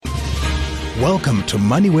Welcome to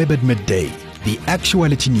MoneyWeb at Midday, the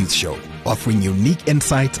actuality news show, offering unique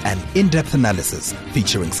insights and in-depth analysis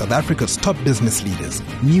featuring South Africa's top business leaders,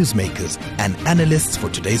 newsmakers, and analysts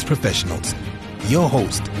for today's professionals. Your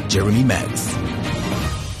host, Jeremy Maggs.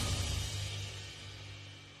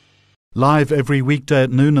 Live every weekday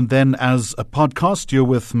at noon and then as a podcast, you're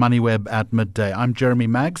with MoneyWeb at midday. I'm Jeremy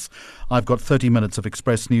Maggs. I've got 30 minutes of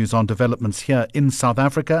Express News on developments here in South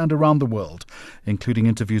Africa and around the world, including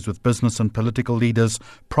interviews with business and political leaders,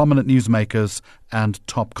 prominent newsmakers and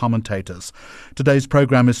top commentators. Today's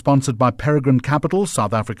program is sponsored by Peregrine Capital,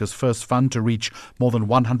 South Africa's first fund to reach more than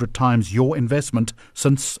 100 times your investment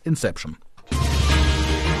since inception.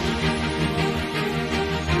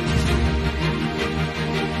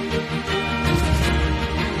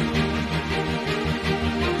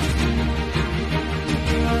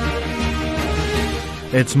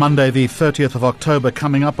 It's Monday, the 30th of October.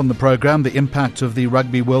 Coming up on the programme, the impact of the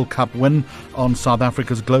Rugby World Cup win on South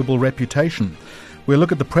Africa's global reputation. We'll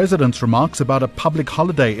look at the President's remarks about a public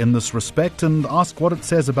holiday in this respect and ask what it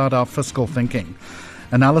says about our fiscal thinking.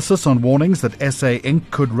 Analysis on warnings that SA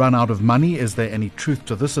Inc. could run out of money. Is there any truth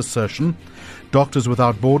to this assertion? Doctors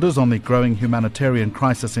Without Borders on the growing humanitarian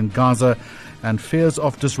crisis in Gaza, and fears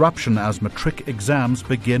of disruption as matric exams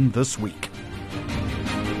begin this week.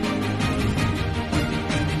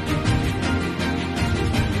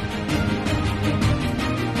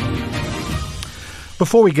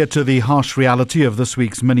 Before we get to the harsh reality of this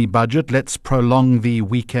week's mini-budget, let's prolong the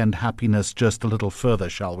weekend happiness just a little further,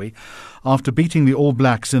 shall we? After beating the All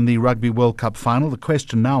Blacks in the Rugby World Cup final, the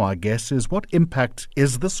question now, I guess, is what impact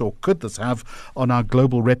is this or could this have on our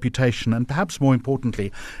global reputation? And perhaps more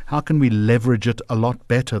importantly, how can we leverage it a lot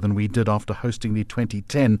better than we did after hosting the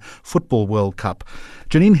 2010 Football World Cup?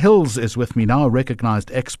 Janine Hills is with me now, a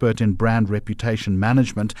recognised expert in brand reputation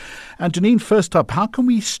management. And Janine, first up, how can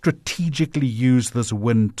we strategically use this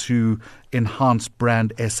win to enhance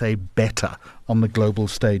brand SA better on the global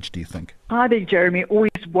stage, do you think? Hi there, Jeremy.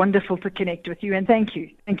 Always wonderful to connect with you, and thank you.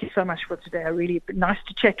 Thank you so much for today. Really nice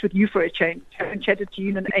to chat with you for a change. I haven't chatted to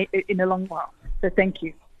you in a long while, so thank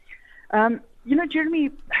you.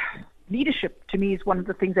 Jeremy, leadership to me is one of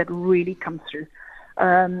the things that really comes through.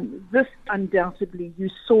 This undoubtedly, you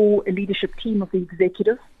saw a leadership team of the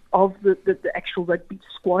executive of the actual rugby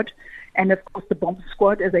squad, and of course the bomb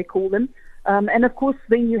squad, as they call them. And of course,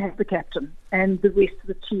 then you have the captain, and the rest of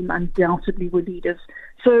the team undoubtedly were leaders.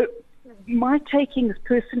 So my takings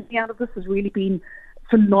personally out of this has really been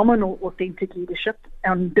phenomenal, authentic leadership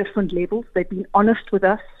on different levels. They've been honest with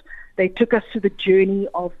us. They took us through the journey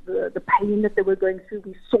of the pain that they were going through.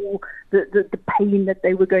 We saw the pain that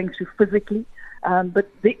they were going through physically. But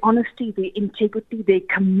their honesty, their integrity, their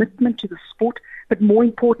commitment to the sport, but more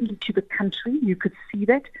importantly to the country, you could see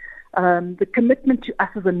that. The commitment to us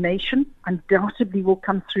as a nation undoubtedly will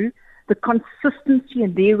come through. The consistency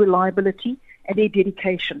and their reliability and their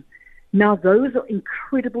dedication. Now, those are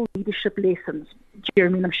incredible leadership lessons,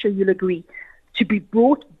 Jeremy, and I'm sure you'll agree, to be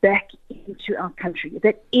brought back into our country,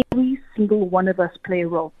 that every single one of us play a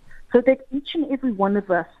role. So that each and every one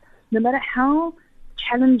of us, no matter how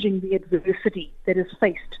challenging the adversity that is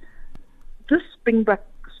faced, this Springbok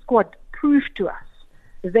squad proved to us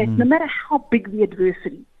that no matter how big the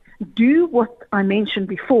adversity, do what I mentioned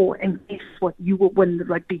before, and guess what? You will win the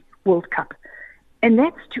Rugby World Cup. And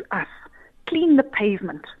that's to us. Clean the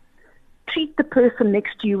pavement. Treat the person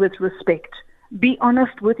next to you with respect. Be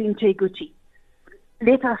honest with integrity.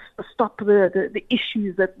 Let us stop the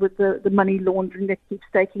issues that with the money laundering that keeps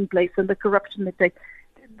taking place and the corruption that takes.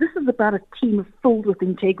 This is about a team filled with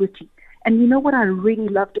integrity. And you know what I really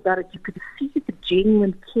loved about it? You could see the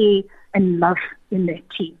genuine care and love in that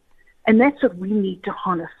team. And that's what we need to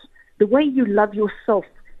harness. The way you love yourself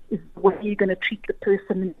is the way you're going to treat the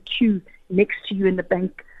person in the queue next to you in the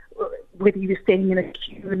bank, whether you're standing in a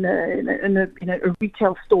queue in a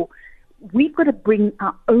retail store. We've got to bring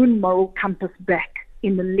our own moral compass back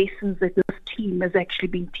in the lessons that this team has actually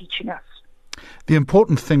been teaching us. The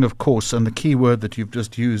important thing, of course, and the key word that you've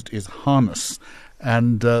just used is harness.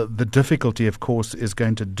 And the difficulty, of course, is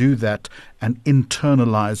going to do that and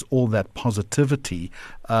internalize all that positivity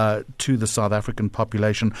to the South African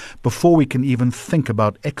population before we can even think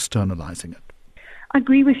about externalizing it. I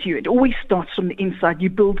agree with you. It always starts from the inside.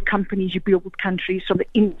 You build companies, you build countries from the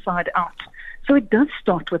inside out. So it does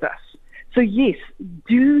start with us. So yes,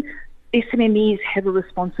 do SMMEs have a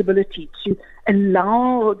responsibility to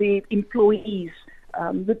allow their employees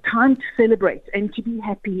the time to celebrate and to be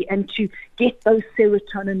happy and to get those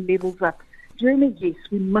serotonin levels up. Jeremy, yes,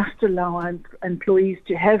 we must allow our employees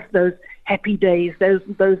to have those happy days, those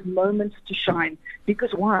moments to shine.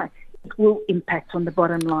 Because why? It will impact on the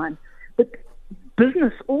bottom line. But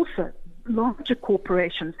business also, larger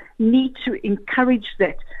corporations need to encourage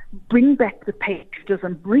that, bring back the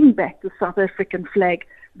patriotism, bring back the South African flag,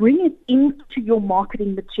 bring it into your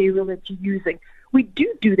marketing material that you're using. We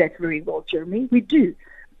do that very well, Jeremy. We do.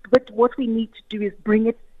 But what we need to do is bring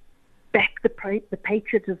it back, the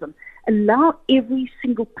patriotism. Allow every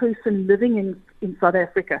single person living in South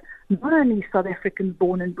Africa, not only South Africans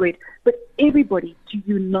born and bred, but everybody to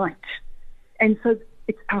unite. And so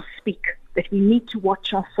it's our speak that we need to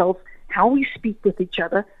watch ourselves, how we speak with each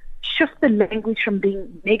other, shift the language from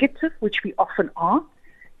being negative, which we often are,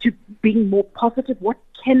 to being more positive. What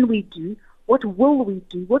can we do? What will we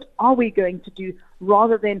do? What are we going to do?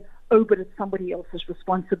 Rather than, oh, but it's somebody else's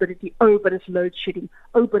responsibility. Oh, but it's load shedding.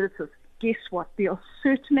 Oh, but it's this. Guess what? There are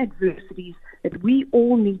certain adversities that we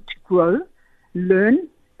all need to grow, learn,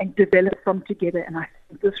 and develop from together. And I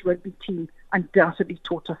think this rugby team undoubtedly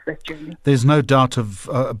taught us that journey. There's no doubt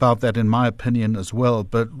about that, in my opinion, as well.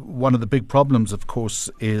 But one of the big problems, of course,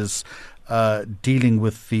 is dealing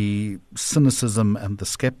with the cynicism and the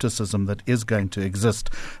skepticism that is going to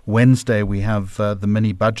exist. Wednesday, we have the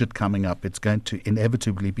mini budget coming up. It's going to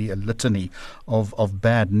inevitably be a litany of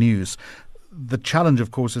bad news. The challenge,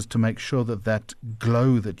 of course, is to make sure that that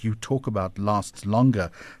glow that you talk about lasts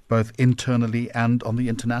longer, both internally and on the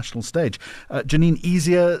international stage. Janine,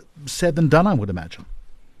 easier said than done, I would imagine.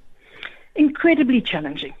 Incredibly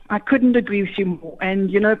challenging. I couldn't agree with you more. And,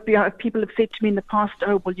 people have said to me in the past,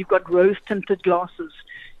 oh, well, you've got rose-tinted glasses.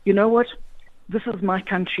 You know what? This is my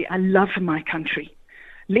country. I love my country.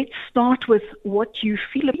 Let's start with what you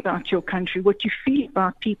feel about your country, what you feel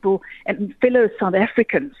about people and fellow South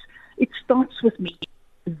Africans. It starts with me.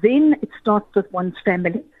 Then it starts with one's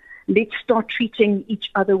family. Let's start treating each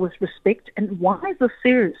other with respect. And why is this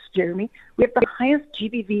serious, Jeremy? We have the highest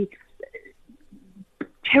GBV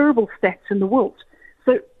terrible stats in the world.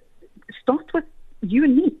 So start with you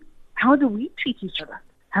and me. How do we treat each other?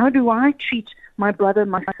 How do I treat my brother,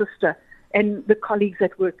 my sister, and the colleagues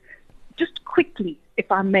at work? Just quickly,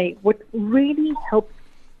 if I may, what really helped,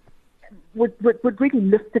 what really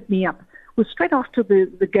lifted me up was straight after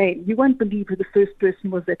the game. You won't believe who the first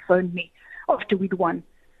person was that phoned me after we'd won.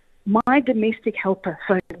 My domestic helper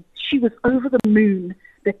phoned me. She was over the moon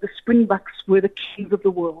that the Springboks were the kings of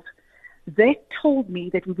the world. That told me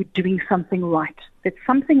that we were doing something right, that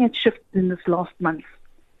something had shifted in this last month.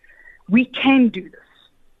 We can do this.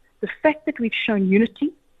 The fact that we've shown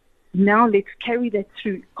unity, now let's carry that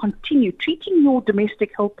through. Continue treating your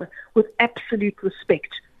domestic helper with absolute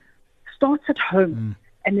respect. Starts at home.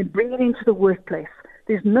 And then bring it into the workplace.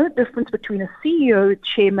 There's no difference between a CEO, a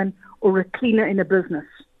chairman, or a cleaner in a business.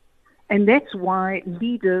 And that's why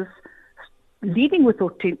leaders, leading with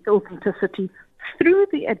authenticity through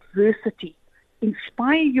the adversity,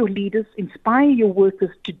 inspire your leaders, inspire your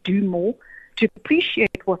workers to do more, to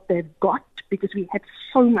appreciate what they've got, because we had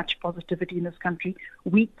so much positivity in this country.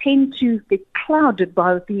 We tend to get clouded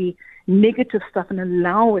by the negative stuff and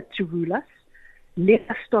allow it to rule us. Let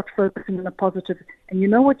us start focusing on the positive. And you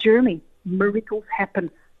know what, Jeremy? Miracles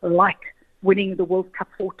happen, like winning the World Cup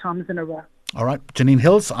 4 times in a row. All right, Janine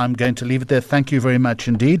Hills, I'm going to leave it there. Thank you very much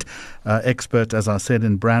indeed. Expert, as I said,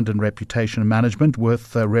 in brand and reputation management,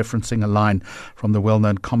 worth referencing a line from the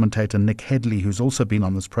well-known commentator Nick Headley, who's also been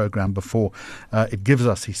on this program before. It gives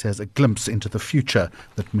us, he says, a glimpse into the future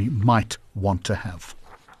that we might want to have.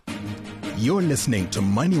 You're listening to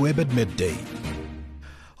MoneyWeb at midday.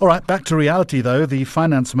 All right, back to reality, though. The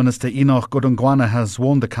Finance Minister, Enoch Godongwana, has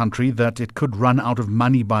warned the country that it could run out of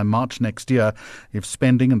money by March next year if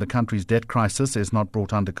spending in the country's debt crisis is not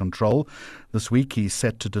brought under control. This week, he's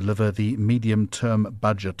set to deliver the medium-term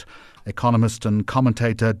budget. Economist and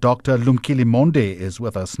commentator Dr. Lumkile Monde is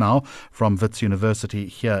with us now from Wits University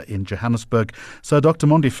here in Johannesburg. So, Dr.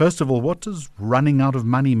 Monde, first of all, what does running out of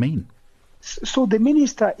money mean? So the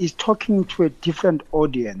minister is talking to a different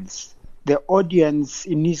audience. The audience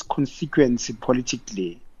in his constituency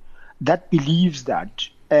politically that believes that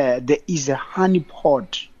there is a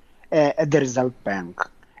honeypot at the Reserve Bank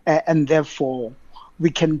and therefore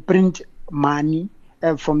we can print money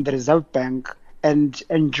from the Reserve Bank and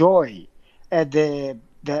enjoy the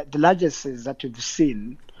largesses that we've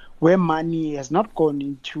seen where money has not gone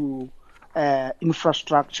into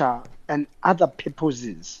infrastructure and other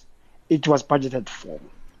purposes it was budgeted for.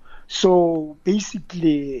 So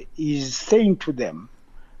basically, he's saying to them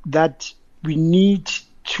that we need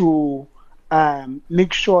to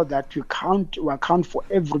make sure that we account for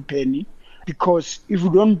every penny, because if we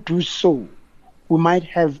don't do so, we might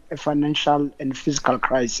have a financial and fiscal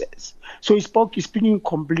crisis. So he's speaking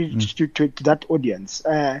completely to that audience.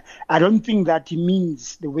 I don't think that he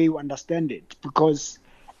means the way you understand it, because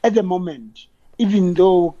at the moment, even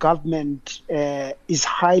though government is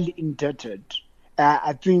highly indebted,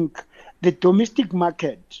 I think the domestic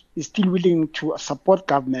market is still willing to support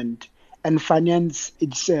government and finance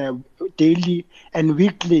its daily and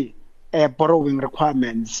weekly borrowing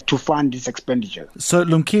requirements to fund its expenditure. So,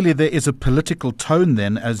 Lumkile, there is a political tone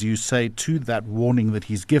then, as you say, to that warning that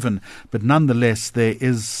he's given. But nonetheless, there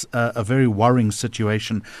is a very worrying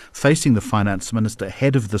situation facing the finance minister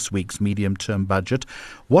ahead of this week's medium-term budget.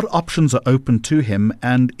 What options are open to him,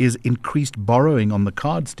 and is increased borrowing on the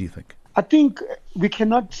cards, do you think? I think we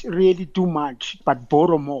cannot really do much but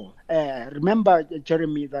borrow more. Remember,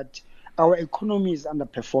 Jeremy, that our economy is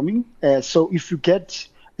underperforming. So if you get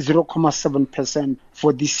 0.7%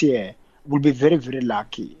 for this year, we'll be very, very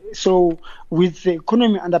lucky. So with the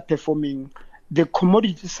economy underperforming, the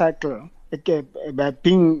commodity cycle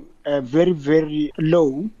being very, very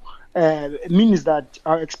low, means that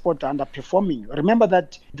our exports are underperforming. Remember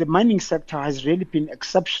that the mining sector has really been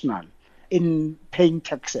exceptional in paying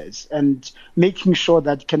taxes and making sure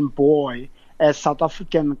that it can buoy South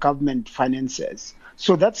African government finances.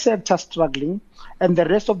 So that sector struggling, and the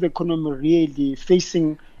rest of the economy really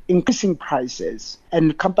facing increasing prices,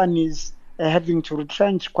 and companies having to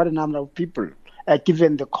retrench quite a number of people,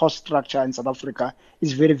 given the cost structure in South Africa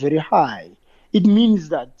is very, very high. It means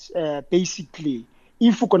that basically,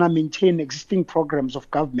 if we're going to maintain existing programs of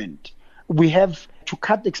government, we have to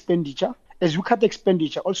cut expenditure. As we cut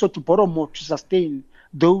expenditure, also to borrow more to sustain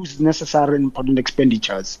those necessary and important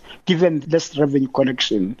expenditures, given less revenue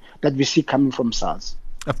collection that we see coming from SARS.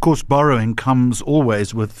 Of course, borrowing comes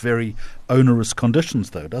always with very onerous conditions,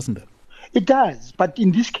 though, doesn't it? It does. But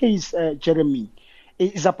in this case, Jeremy,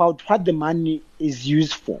 it is about what the money is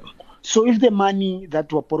used for. So if the money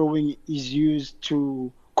that we're borrowing is used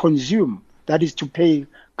to consume, that is to pay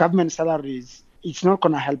government salaries, it's not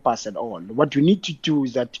going to help us at all. What we need to do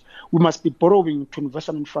is that we must be borrowing to invest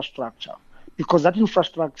in infrastructure, because that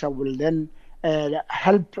infrastructure will then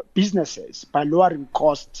help businesses by lowering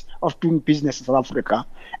costs of doing business in South Africa,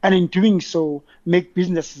 and in doing so, make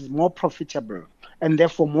businesses more profitable and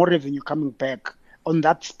therefore more revenue coming back on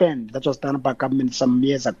that spend that was done by government some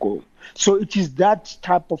years ago. So it is that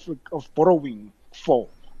type of borrowing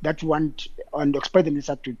that we want and expect the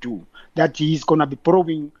minister to do, that he's going to be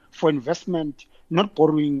borrowing for investment, not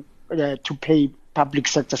borrowing to pay public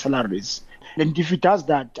sector salaries. And if he does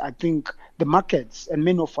that, I think the markets and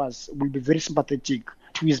many of us will be very sympathetic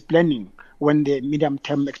to his planning when the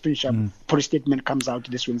medium-term expenditure policy statement comes out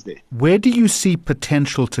this Wednesday. Where do you see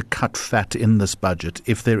potential to cut fat in this budget,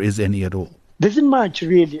 if there is any at all? There isn't much,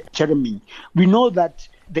 really, Jeremy. We know that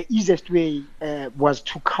the easiest way was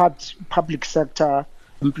to cut public sector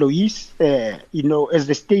employees, as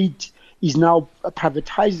the state is now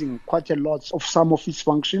privatizing quite a lot of some of its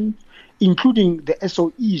functions, including the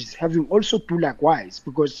SOEs having also do likewise,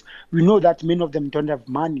 because we know that many of them don't have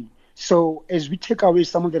money. So as we take away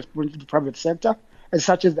some of the responsibility to the private sector, as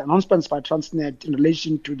such as the announcements by Transnet in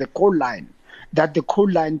relation to the coal line, that the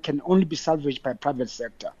coal line can only be salvaged by private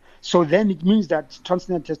sector. So then it means that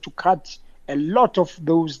Transnet has to cut a lot of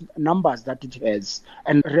those numbers that it has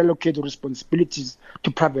and relocate the responsibilities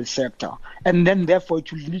to private sector. And then therefore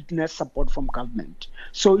it will need less support from government.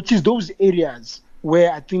 So it is those areas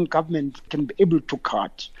where I think government can be able to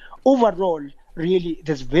cut. Overall, really,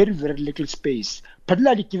 there's very, very little space,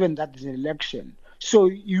 particularly given that there's an election. So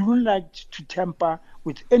you would like to tamper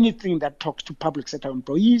with anything that talks to public sector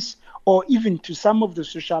employees, or even to some of the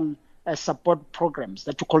social support programs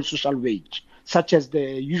that we call social wage, such as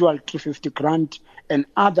the usual 350 grant and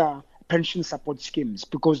other pension support schemes,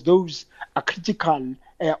 because those are critical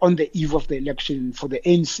on the eve of the election for the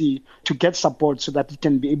ANC to get support so that it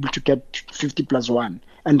can be able to get 50+1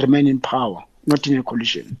 and remain in power, not in a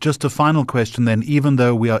coalition. Just a final question then. Even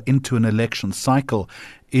though we are into an election cycle,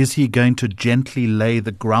 is he going to gently lay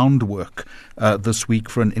the groundwork this week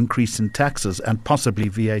for an increase in taxes and possibly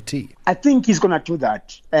VAT? I think he's going to do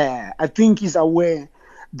that. I think he's aware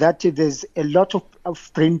that there's a lot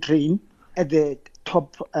of brain drain at the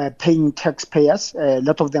top paying taxpayers. A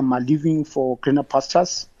lot of them are leaving for greener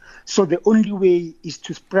pastures. So the only way is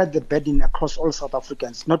to spread the burden across all South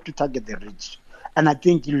Africans, not to target the rich. And I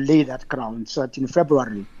think he'll lay that ground so that in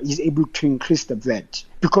February he's able to increase the VAT.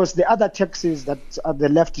 Because the other taxes that the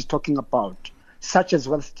left is talking about, such as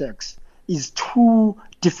wealth tax, is too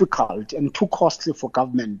difficult and too costly for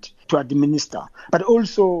government to administer. But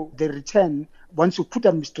also the return, once you put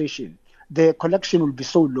administration, the collection will be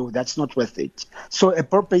so low that's not worth it. So a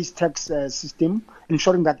broad-based tax system,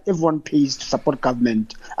 ensuring that everyone pays to support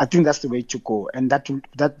government, I think that's the way to go. And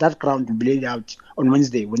that ground will be laid out on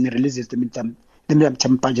Wednesday when it releases the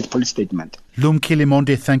midterm budget policy statement. Lumkile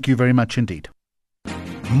Monde, thank you very much indeed.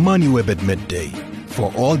 MoneyWeb at midday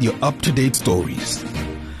for all your up-to-date stories.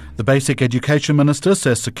 The Basic Education Minister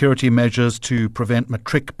says security measures to prevent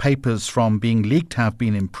matric papers from being leaked have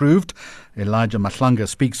been improved. Elijah Mahlanga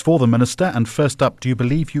speaks for the minister. And first up, do you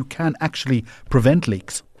believe you can actually prevent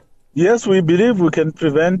leaks? Yes, we believe we can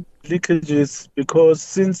prevent leakages because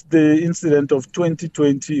since the incident of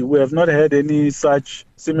 2020, we have not had any such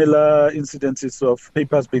similar incidences of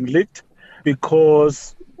papers being leaked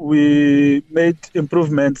because we made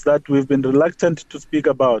improvements that we've been reluctant to speak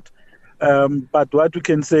about. But what we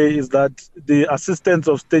can say is that the assistance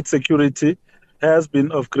of state security has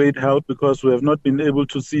been of great help because we have not been able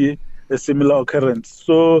to see a similar occurrence.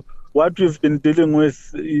 So what we've been dealing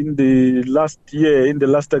with in the last year, in the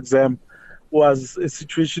last exam, was a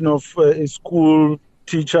situation of a school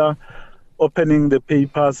teacher opening the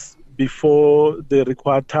papers before the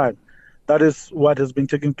required time. That is what has been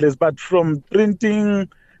taking place. But from printing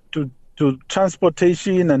to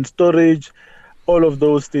transportation and storage, all of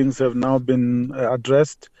those things have now been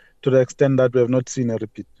addressed to the extent that we have not seen a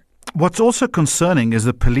repeat. What's also concerning is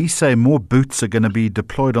the police say more boots are going to be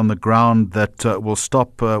deployed on the ground that will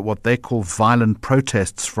stop what they call violent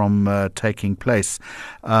protests from taking place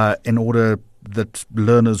in order that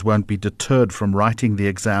learners won't be deterred from writing the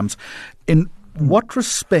exams. In what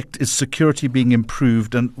respect is security being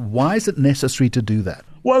improved and why is it necessary to do that?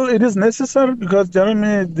 Well, it is necessary because,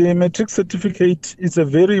 Jeremy, the matric certificate is a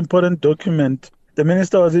very important document. The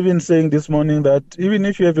minister was even saying this morning that even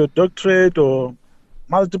if you have your doctorate or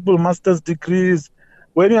multiple master's degrees,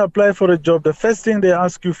 when you apply for a job, the first thing they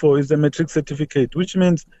ask you for is the matric certificate, which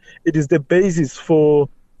means it is the basis for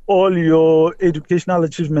all your educational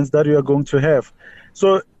achievements that you are going to have.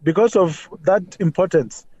 So because of that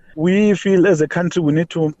importance, we feel as a country we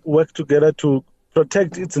need to work together to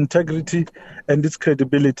protect its integrity and its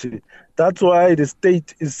credibility. That's why the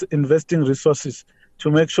state is investing resources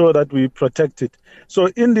to make sure that we protect it. So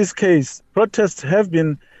in this case, protests have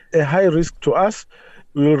been a high risk to us.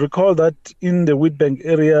 We will recall that in the Witbank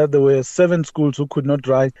area, there were 7 schools who could not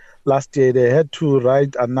write last year. They had to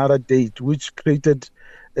write another date, which created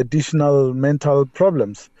additional mental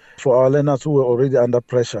problems for our learners who were already under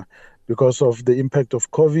pressure because of the impact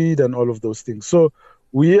of COVID and all of those things. So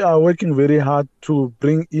we are working very hard to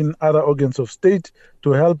bring in other organs of state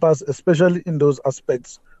to help us, especially in those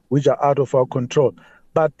aspects which are out of our control.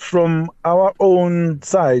 But from our own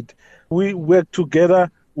side, we work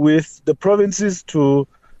together with the provinces to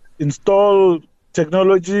install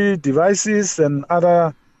technology, devices, and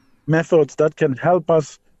other methods that can help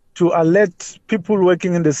us to alert people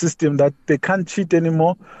working in the system that they can't cheat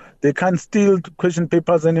anymore, they can't steal question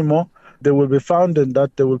papers anymore. They will be found and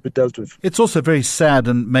that they will be dealt with. It's also very sad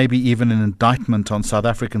and maybe even an indictment on South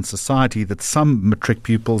African society that some matric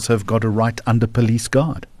pupils have got to write under police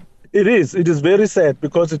guard. It is very sad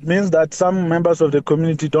because it means that some members of the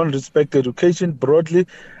community don't respect education broadly,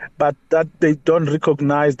 but that they don't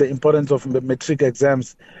recognize the importance of the matric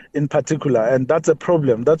exams in particular. And that's a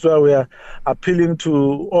problem. That's why we are appealing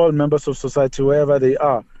to all members of society, wherever they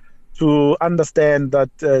are, to understand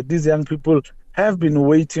that these young people have been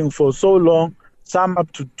waiting for so long, some up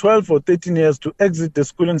to 12 or 13 years to exit the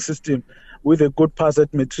schooling system with a good pass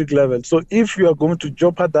at matric level. So if you are going to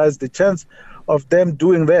jeopardize the chance of them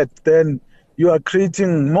doing that, then you are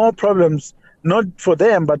creating more problems, not for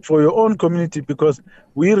them, but for your own community, because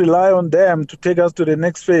we rely on them to take us to the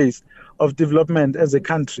next phase of development as a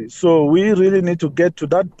country. So we really need to get to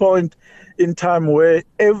that point in time where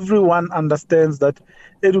everyone understands that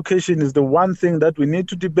education is the one thing that we need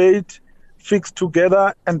to debate, fix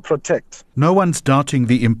together and protect. No one's doubting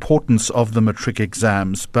the importance of the matric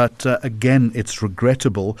exams, but again, it's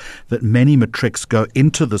regrettable that many matrics go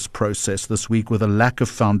into this process this week with a lack of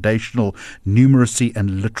foundational numeracy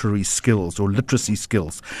and literacy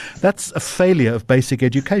skills. That's a failure of basic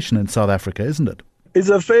education in South Africa, isn't it? It's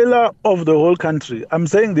a failure of the whole country. I'm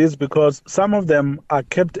saying this because some of them are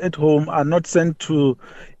kept at home, are not sent to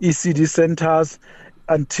ECD centers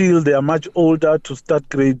until they are much older to start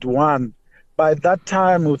grade 1. By that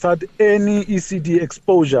time, without any ECD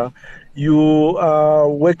exposure, you are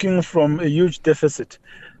working from a huge deficit.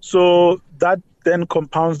 So that then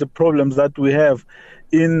compounds the problems that we have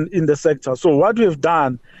in the sector. So what we've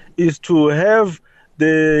done is to have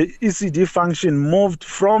the ECD function moved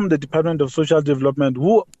from the Department of Social Development,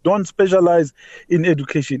 who don't specialize in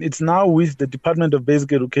education. It's now with the Department of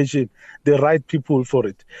Basic Education, the right people for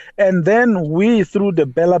it. And then we, through the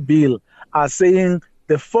Bella Bill, are saying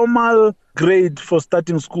the formal grade for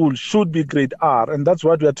starting school should be grade R. And that's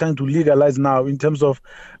what we are trying to legalize now in terms of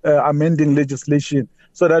amending legislation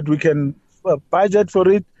so that we can budget for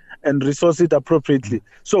it and resource it appropriately.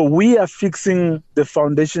 So we are fixing the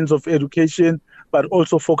foundations of education, but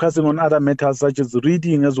also focusing on other matters such as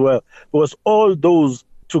reading as well, because all those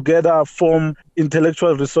together form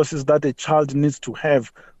intellectual resources that a child needs to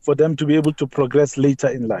have for them to be able to progress later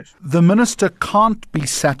in life. The Minister can't be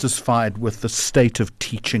satisfied with the state of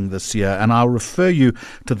teaching this year, and I'll refer you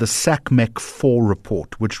to the SACMEC 4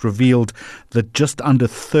 report, which revealed that just under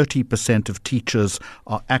 30% of teachers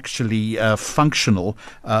are actually functional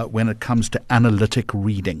when it comes to analytic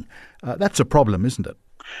reading. That's a problem, isn't it?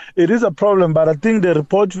 It is a problem, but I think the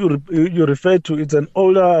report you referred to, it's an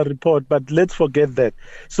older report, but let's forget that.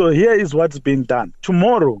 So here is what's being done.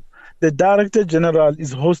 Tomorrow, the Director General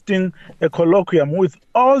is hosting a colloquium with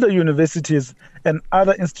all the universities and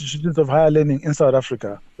other institutions of higher learning in South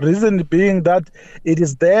Africa. Reason being that it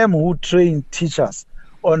is them who train teachers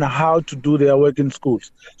on how to do their work in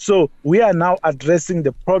schools. So we are now addressing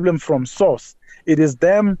the problem from source. It is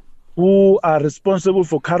them who are responsible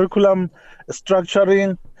for curriculum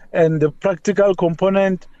structuring and the practical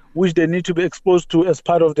component which they need to be exposed to as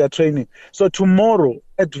part of their training. So tomorrow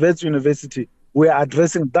at Wits University, we are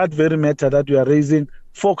addressing that very matter that we are raising,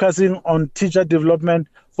 focusing on teacher development,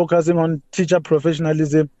 focusing on teacher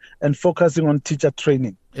professionalism, and focusing on teacher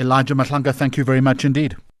training. Elijah Matlanga, thank you very much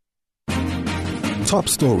indeed. Top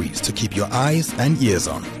stories to keep your eyes and ears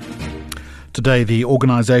on. Today, the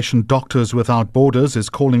organisation Doctors Without Borders is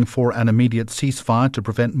calling for an immediate ceasefire to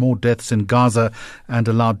prevent more deaths in Gaza and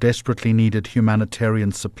allow desperately needed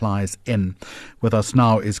humanitarian supplies in. With us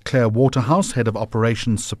now is Claire Waterhouse, Head of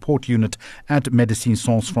Operations Support Unit at Médecins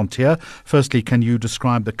Sans Frontières. Firstly, can you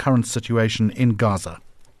describe the current situation in Gaza?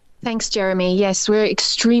 Thanks, Jeremy. Yes, we're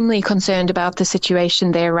extremely concerned about the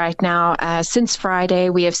situation there right now. Since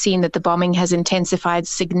Friday, we have seen that the bombing has intensified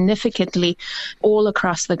significantly all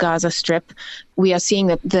across the Gaza Strip. We are seeing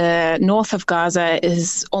that the north of Gaza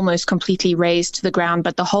is almost completely razed to the ground,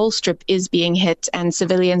 but the whole strip is being hit and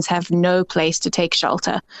civilians have no place to take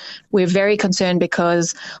shelter. We're very concerned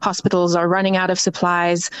because hospitals are running out of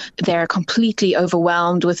supplies. They're completely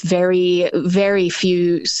overwhelmed with very, very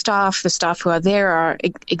few staff. The staff who are there are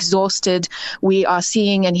exhausted. We are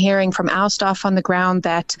seeing and hearing from our staff on the ground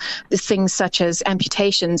that things such as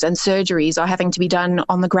amputations and surgeries are having to be done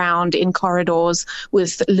on the ground in corridors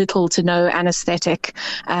with little to no anesthetic,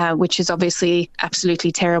 which is obviously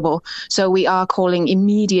absolutely terrible. So we are calling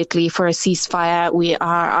immediately for a ceasefire. We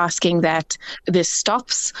are asking that this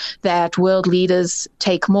stops, that world leaders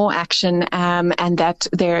take more action, and that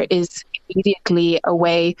there is immediately a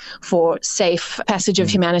way for safe passage of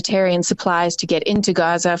humanitarian supplies to get into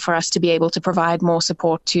Gaza for us to be able to provide more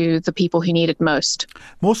support to the people who need it most.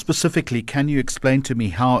 More specifically, can you explain to me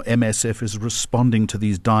how MSF is responding to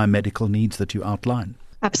these dire medical needs that you outline?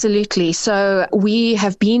 Absolutely. So we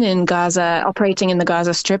have been in Gaza, operating in the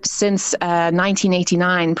Gaza Strip since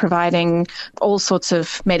 1989, providing all sorts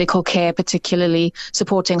of medical care, particularly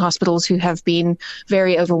supporting hospitals who have been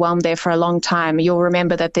very overwhelmed there for a long time. You'll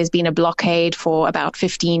remember that there's been a blockade for about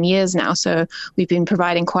 15 years now. So we've been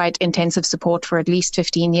providing quite intensive support for at least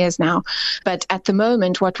 15 years now. But at the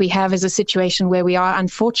moment, what we have is a situation where we are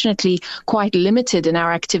unfortunately quite limited in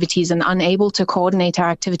our activities and unable to coordinate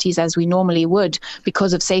our activities as we normally would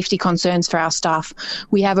because of safety concerns for our staff.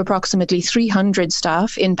 We have approximately 300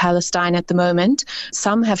 staff in Palestine at the moment.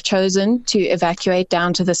 Some have chosen to evacuate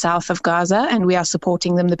down to the south of Gaza, and we are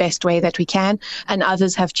supporting them the best way that we can. And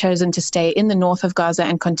others have chosen to stay in the north of Gaza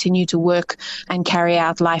and continue to work and carry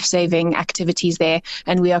out life-saving activities there.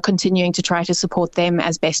 And we are continuing to try to support them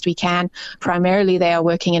as best we can. Primarily, they are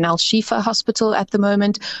working in Al-Shifa Hospital at the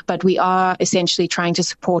moment, but we are essentially trying to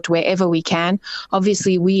support wherever we can.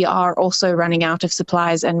 Obviously, we are also running out of supplies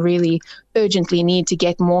and really urgently need to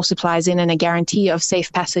get more supplies in and a guarantee of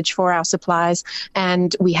safe passage for our supplies.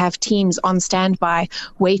 And we have teams on standby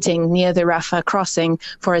waiting near the Rafah crossing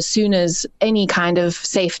for as soon as any kind of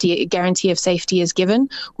safety, guarantee of safety is given.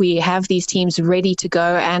 We have these teams ready to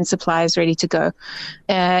go and supplies ready to go.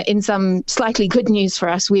 In some slightly good news for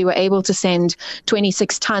us, we were able to send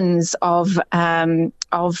 26 tons of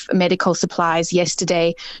medical supplies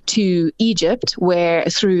yesterday to Egypt, where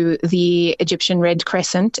through the Egyptian Red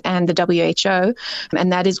Crescent and the WHO,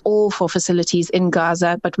 and that is all for facilities in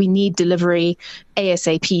Gaza, but we need delivery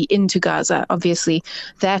ASAP into Gaza. Obviously,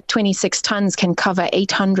 that 26 tons can cover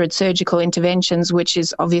 800 surgical interventions, which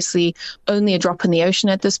is obviously only a drop in the ocean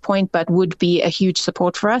at this point, but would be a huge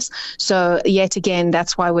support for us. So yet again,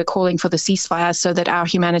 that's why we're calling for the ceasefire so that our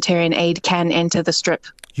humanitarian aid can enter the strip.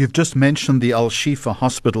 You've just mentioned the Al-Shifa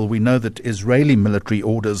hospital. We know that Israeli military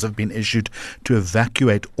orders have been issued to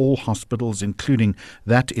evacuate all hospitals, including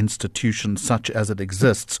that institution, such as it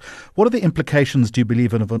exists. What are the implications, do you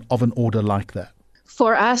believe, of an order like that?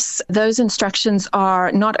 For us, those instructions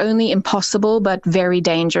are not only impossible, but very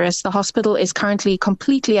dangerous. The hospital is currently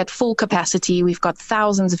completely at full capacity. We've got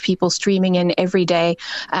thousands of people streaming in every day.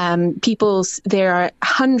 There are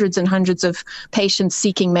hundreds and hundreds of patients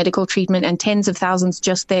seeking medical treatment and tens of thousands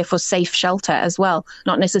just there for safe shelter as well,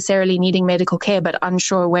 not necessarily needing medical care, but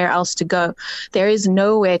unsure where else to go. There is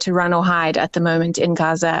nowhere to run or hide at the moment in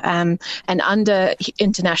Gaza. And under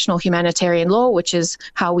international humanitarian law, which is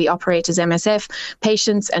how we operate as MSF,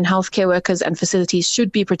 patients and healthcare workers and facilities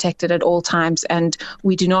should be protected at all times, and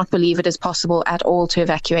we do not believe it is possible at all to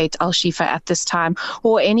evacuate Al-Shifa at this time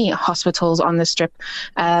or any hospitals on the Strip.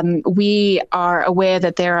 We are aware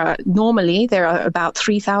that there are about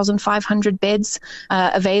 3,500 beds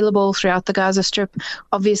available throughout the Gaza Strip.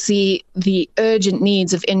 Obviously, the urgent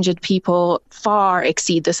needs of injured people far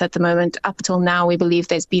exceed this at the moment. Up till now, we believe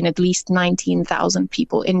there's been at least 19,000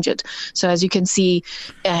 people injured. So as you can see,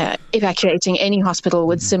 evacuating any hospital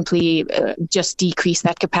would simply just decrease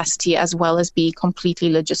that capacity as well as be completely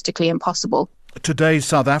logistically impossible. Today,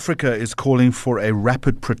 South Africa is calling for a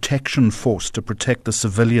rapid protection force to protect the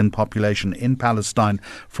civilian population in Palestine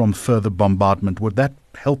from further bombardment. Would that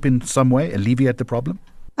help in some way, alleviate the problem?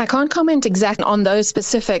 I can't comment exactly on those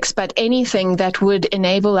specifics, but anything that would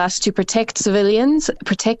enable us to protect civilians,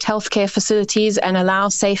 protect healthcare facilities, and allow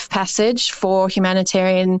safe passage for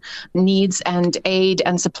humanitarian needs and aid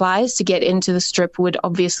and supplies to get into the Strip would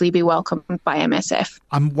obviously be welcomed by MSF.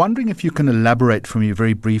 I'm wondering if you can elaborate for me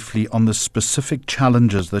very briefly on the specific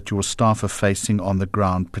challenges that your staff are facing on the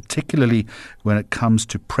ground, particularly when it comes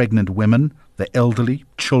to pregnant women, the elderly,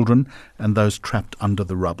 children, and those trapped under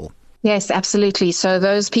the rubble. Yes, absolutely. So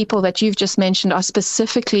those people that you've just mentioned are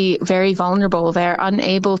specifically very vulnerable. They're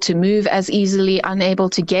unable to move as easily, unable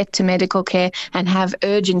to get to medical care, and have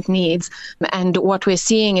urgent needs. And what we're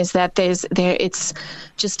seeing is that it's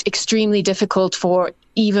just extremely difficult for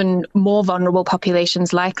even more vulnerable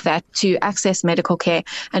populations like that to access medical care.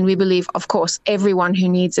 And we believe, of course, everyone who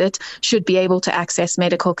needs it should be able to access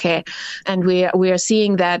medical care. And we are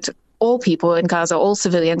seeing that all people in Gaza, all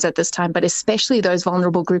civilians at this time, but especially those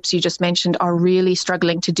vulnerable groups you just mentioned, are really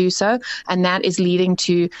struggling to do so. And that is leading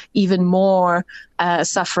to even more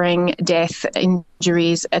suffering, death,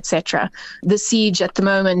 injuries, etc. The siege at the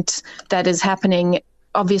moment that is happening,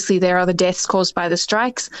 obviously there are the deaths caused by the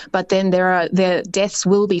strikes, but then the deaths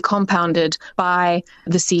will be compounded by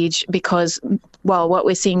the siege because, well, what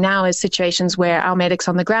we're seeing now is situations where our medics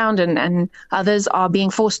on the ground and others are being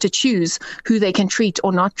forced to choose who they can treat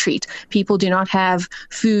or not treat. People do not have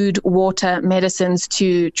food, water, medicines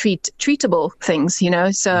to treat treatable things,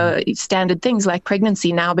 so standard things like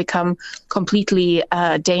pregnancy now become completely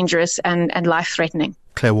dangerous and life-threatening.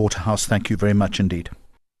 Claire Waterhouse, thank you very much indeed.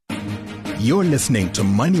 You're listening to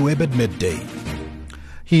MoneyWeb at midday.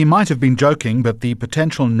 He might have been joking, but the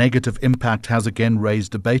potential negative impact has again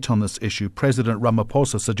raised debate on this issue. President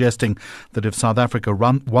Ramaphosa suggesting that if South Africa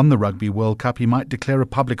won the Rugby World Cup, he might declare a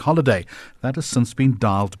public holiday. That has since been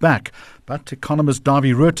dialed back. But economist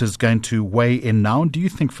Davy Root is going to weigh in now. And do you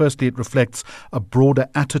think, firstly, it reflects a broader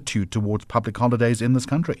attitude towards public holidays in this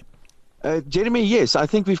country? Jeremy, yes, I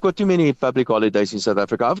think we've got too many public holidays in South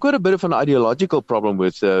Africa. I've got a bit of an ideological problem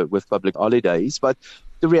with public holidays, but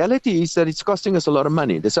the reality is that it's costing us a lot of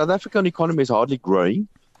money. The South African economy is hardly growing.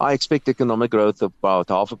 I expect economic growth of about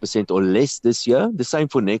 0.5% or less this year, the same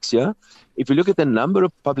for next year. If you look at the number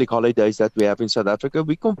of public holidays that we have in South Africa,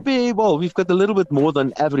 we've got a little bit more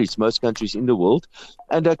than average most countries in the world.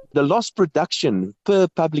 And the lost production per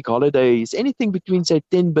public holiday is anything between, say,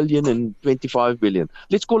 10 billion and 25 billion.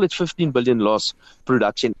 Let's call it 15 billion lost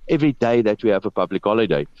production every day that we have a public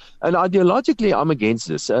holiday. And ideologically, I'm against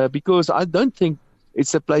this because I don't think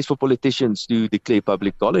it's a place for politicians to declare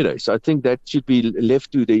public holidays. I think that should be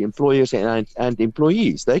left to the employers and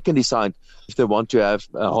employees. They can decide if they want to have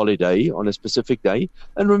a holiday on a specific day.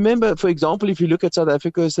 And remember, for example, if you look at South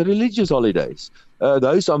Africa's religious holidays,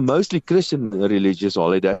 those are mostly Christian religious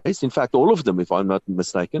holidays. In fact, all of them, if I'm not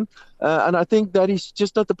mistaken. And I think that is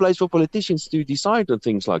just not the place for politicians to decide on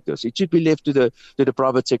things like this. It should be left to the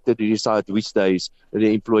private sector to decide which days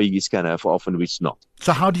the employees can have off and which not.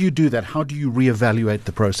 So how do you do that? How do you reevaluate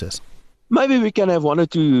the process? Maybe we can have one or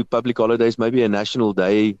two public holidays, maybe a national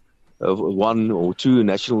day 1 or 2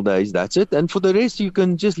 national days, that's it. And for the rest, you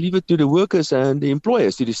can just leave it to the workers and the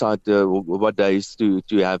employers to decide what days to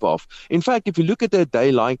have off. In fact, if you look at a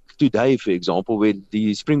day like today, for example, where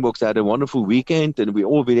the Springboks had a wonderful weekend and we're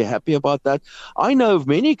all very happy about that, I know of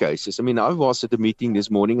many cases. I mean, I was at a meeting this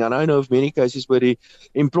morning and I know of many cases where the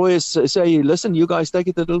employers say, listen, you guys take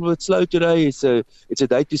it a little bit slow today. It's a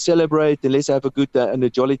day to celebrate and let's have a good and a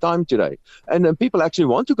jolly time today. And people actually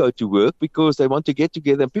want to go to work because they want to get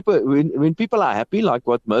together. People, when people are happy, like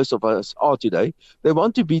what most of us are today, they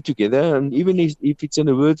want to be together, and even if it's in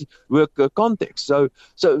a work context. So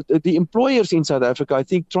the employers in South Africa, I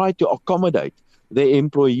think, try to accommodate their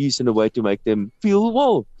employees in a way to make them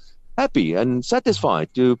feel, happy and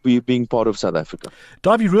satisfied to be being part of South Africa.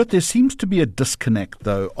 Davy Rood, there seems to be a disconnect,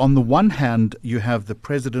 though. On the one hand, you have the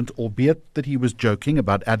president, albeit that he was joking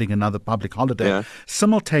about adding another public holiday. Yeah.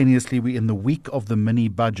 Simultaneously, we're in the week of the mini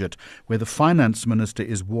budget, where the finance minister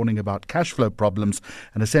is warning about cash flow problems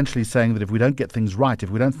and essentially saying that if we don't get things right, if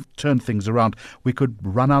we don't turn things around, we could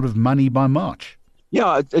run out of money by March.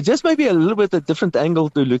 Yeah, just maybe a little bit a different angle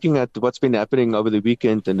to looking at what's been happening over the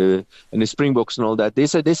weekend and the Springboks and all that.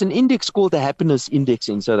 There's an index called the Happiness Index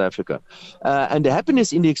in South Africa. And the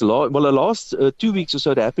Happiness Index, the last 2 weeks or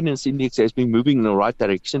so, the Happiness Index has been moving in the right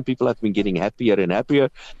direction. People have been getting happier and happier.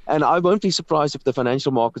 And I won't be surprised if the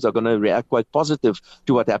financial markets are going to react quite positive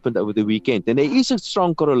to what happened over the weekend. And there is a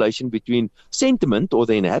strong correlation between sentiment or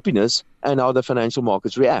the happiness and how the financial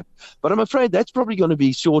markets react. But I'm afraid that's probably going to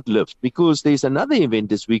be short-lived because there's another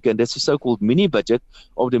event this weekend. That's the so-called mini budget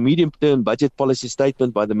of the medium-term budget policy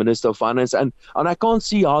statement by the Minister of Finance. And I can't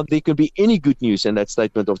see how there can be any good news in that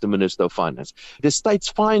statement of the Minister of Finance. The state's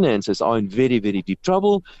finances are in very, very deep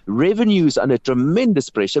trouble. Revenue is under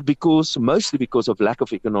tremendous pressure mostly because of lack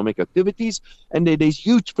of economic activities. And there's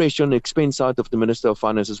huge pressure on the expense side of the Minister of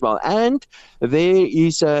Finance as well. And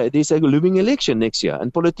there's a looming election next year.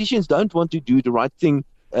 And politicians don't want to do the right thing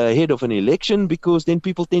ahead of an election because then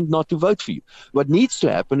people tend not to vote for you. What needs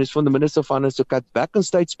to happen is for the Minister of Finance to cut back on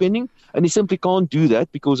state spending, and he simply can't do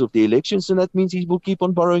that because of the elections, and that means he will keep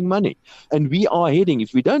on borrowing money. And we are heading,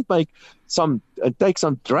 if we don't take some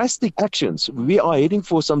drastic actions, we are heading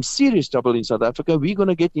for some serious trouble in South Africa. We're going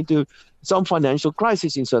to get into some financial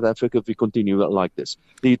crisis in South Africa if we continue like this.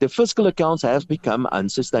 The fiscal accounts have become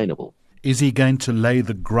unsustainable. Is he going to lay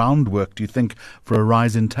the groundwork, do you think, for a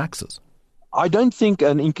rise in taxes? I don't think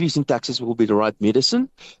an increase in taxes will be the right medicine.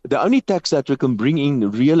 The only tax that we can bring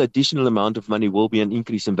in real additional amount of money will be an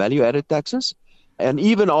increase in value-added taxes. And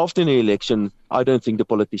even after the election, I don't think the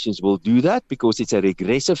politicians will do that because it's a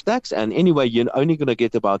regressive tax. And anyway, you're only going to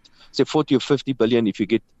get about, say, 40 or 50 billion if you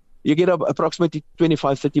get approximately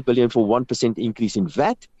 25-30 billion for 1% increase in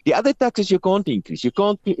VAT. The other taxes you can't increase. You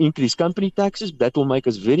can't increase company taxes. That will make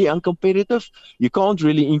us very uncompetitive. You can't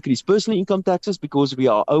really increase personal income taxes because we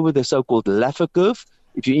are over the so-called Laffer curve.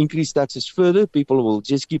 If you increase taxes further, people will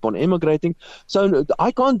just keep on emigrating. So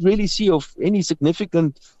I can't really see of any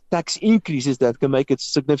significant tax increases that can make a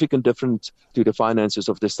significant difference to the finances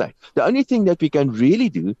of the state. The only thing that we can really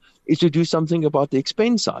do is to do something about the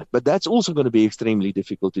expense side, but that's also going to be extremely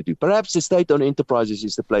difficult to do. Perhaps the state-owned enterprises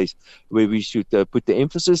is the place where we should put the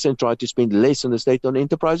emphasis and try to spend less on the state-owned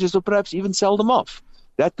enterprises, or perhaps even sell them off.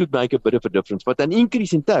 That could make a bit of a difference. But an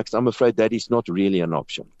increase in tax, I'm afraid that is not really an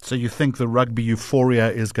option. So you think the rugby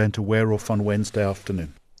euphoria is going to wear off on Wednesday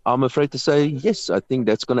afternoon? I'm afraid to say, yes, I think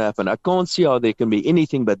that's going to happen. I can't see how there can be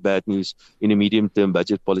anything but bad news in a medium-term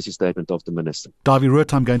budget policy statement of the minister. Davy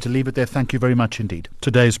Rood, I'm going to leave it there. Thank you very much indeed.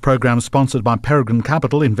 Today's program is sponsored by Peregrine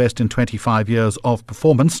Capital. Invest in 25 years of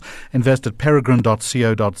performance. Invest at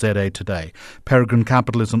peregrine.co.za today. Peregrine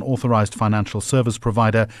Capital is an authorized financial service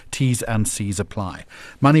provider. T's and C's apply.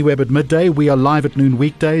 MoneyWeb at midday. We are live at noon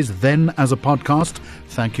weekdays, then as a podcast.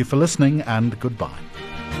 Thank you for listening and goodbye.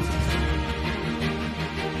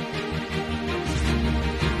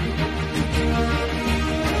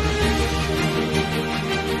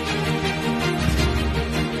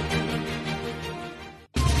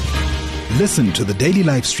 Listen to the daily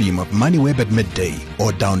live stream of MoneyWeb at midday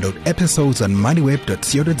or download episodes on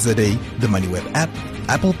moneyweb.co.za, the MoneyWeb app,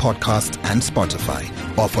 Apple Podcasts and Spotify,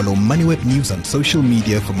 or follow MoneyWeb News on social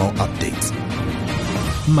media for more updates.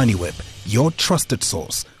 MoneyWeb, your trusted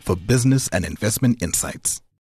source for business and investment insights.